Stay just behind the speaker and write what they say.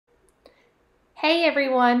Hey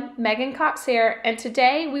everyone, Megan Cox here, and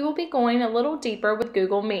today we will be going a little deeper with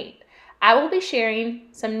Google Meet. I will be sharing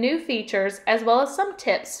some new features as well as some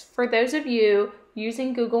tips for those of you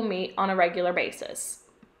using Google Meet on a regular basis.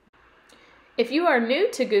 If you are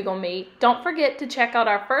new to Google Meet, don't forget to check out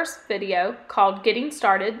our first video called Getting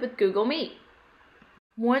Started with Google Meet.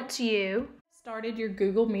 Once you started your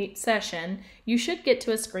Google Meet session, you should get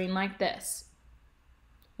to a screen like this.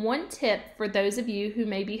 One tip for those of you who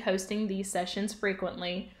may be hosting these sessions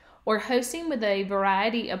frequently or hosting with a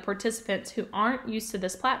variety of participants who aren't used to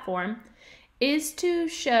this platform is to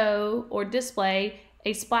show or display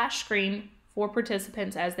a splash screen for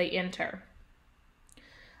participants as they enter.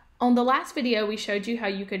 On the last video, we showed you how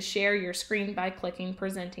you could share your screen by clicking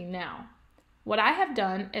Presenting Now. What I have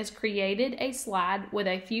done is created a slide with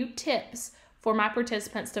a few tips for my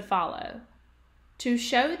participants to follow. To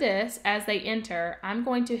show this as they enter, I'm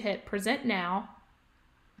going to hit Present Now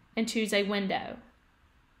and choose a window.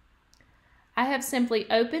 I have simply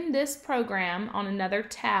opened this program on another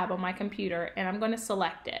tab on my computer and I'm going to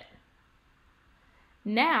select it.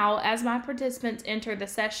 Now, as my participants enter the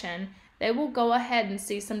session, they will go ahead and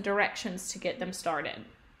see some directions to get them started.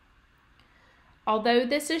 Although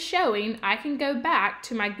this is showing, I can go back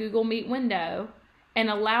to my Google Meet window and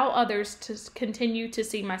allow others to continue to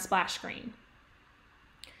see my splash screen.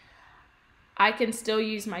 I can still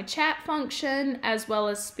use my chat function as well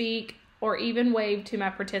as speak or even wave to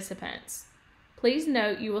my participants. Please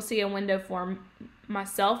note you will see a window for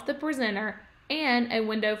myself, the presenter, and a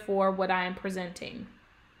window for what I am presenting.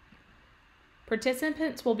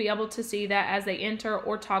 Participants will be able to see that as they enter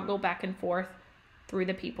or toggle back and forth through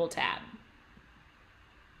the People tab.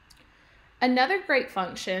 Another great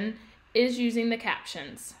function is using the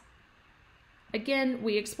captions. Again,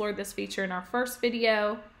 we explored this feature in our first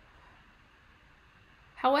video.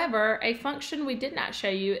 However, a function we did not show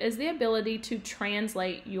you is the ability to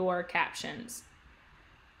translate your captions.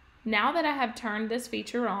 Now that I have turned this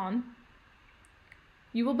feature on,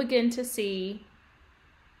 you will begin to see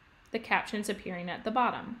the captions appearing at the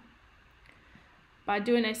bottom. By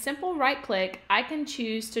doing a simple right click, I can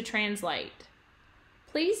choose to translate.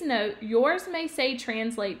 Please note, yours may say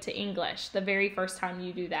translate to English the very first time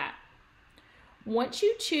you do that. Once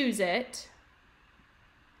you choose it,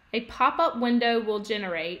 a pop-up window will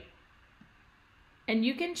generate, and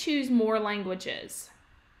you can choose more languages.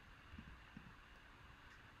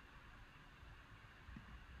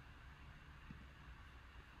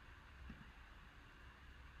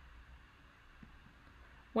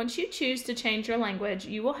 Once you choose to change your language,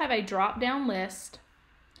 you will have a drop-down list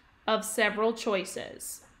of several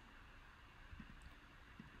choices.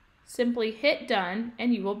 Simply hit Done,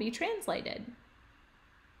 and you will be translated.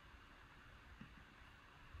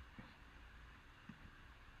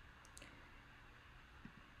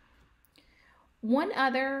 One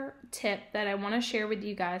other tip that I want to share with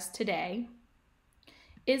you guys today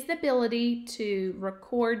is the ability to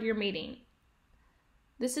record your meeting.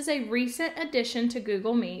 This is a recent addition to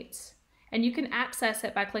Google Meets, and you can access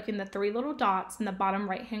it by clicking the three little dots in the bottom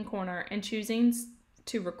right-hand corner and choosing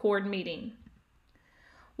to record meeting.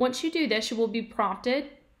 Once you do this, you will be prompted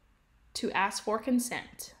to ask for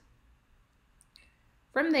consent.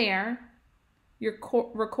 From there, your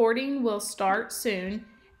recording will start soon,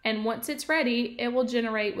 and once it's ready, it will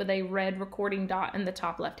generate with a red recording dot in the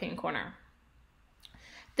top left-hand corner.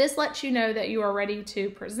 This lets you know that you are ready to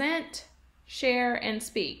present, share, and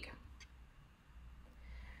speak.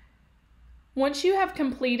 Once you have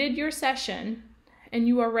completed your session and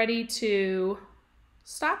you are ready to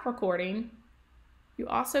stop recording, you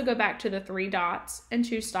also go back to the three dots and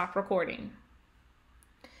choose Stop Recording.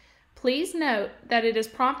 Please note that it is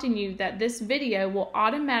prompting you that this video will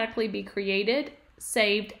automatically be created,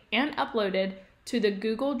 saved, and uploaded to the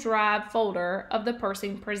Google Drive folder of the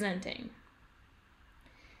person presenting.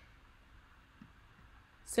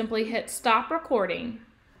 Simply hit Stop Recording.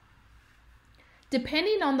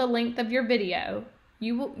 Depending on the length of your video,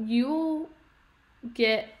 you will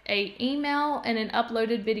get an email and an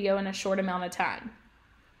uploaded video in a short amount of time.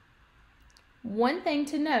 One thing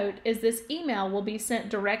to note is this email will be sent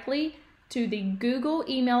directly to the Google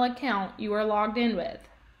email account you are logged in with.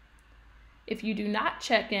 If you do not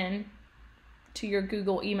check in to your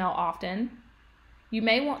Google email often, you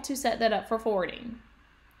may want to set that up for forwarding.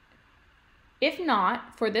 If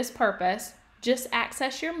not, for this purpose, just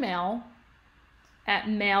access your mail at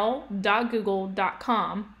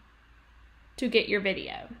mail.google.com to get your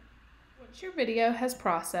video. Once your video has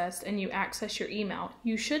processed and you access your email,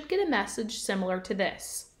 you should get a message similar to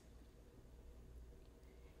this.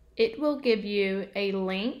 It will give you a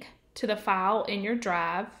link to the file in your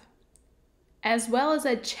drive as well as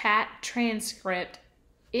a chat transcript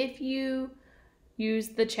if you use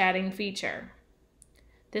the chatting feature.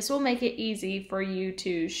 This will make it easy for you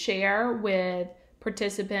to share with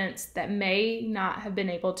participants that may not have been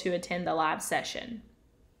able to attend the live session.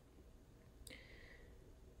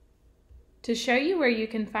 To show you where you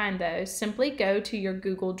can find those, simply go to your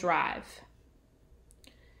Google Drive.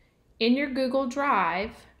 In your Google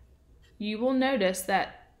Drive, you will notice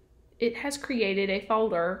that it has created a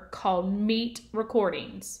folder called Meet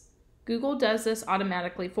Recordings. Google does this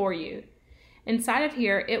automatically for you. Inside of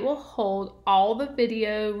here, it will hold all the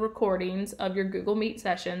video recordings of your Google Meet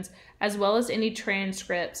sessions, as well as any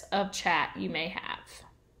transcripts of chat you may have.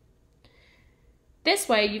 This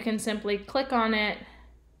way, you can simply click on it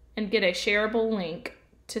and get a shareable link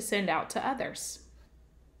to send out to others.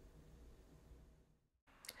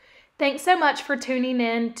 Thanks so much for tuning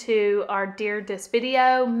in to our Dear Dis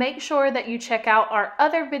video. Make sure that you check out our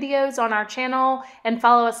other videos on our channel and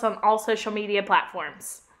follow us on all social media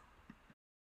platforms.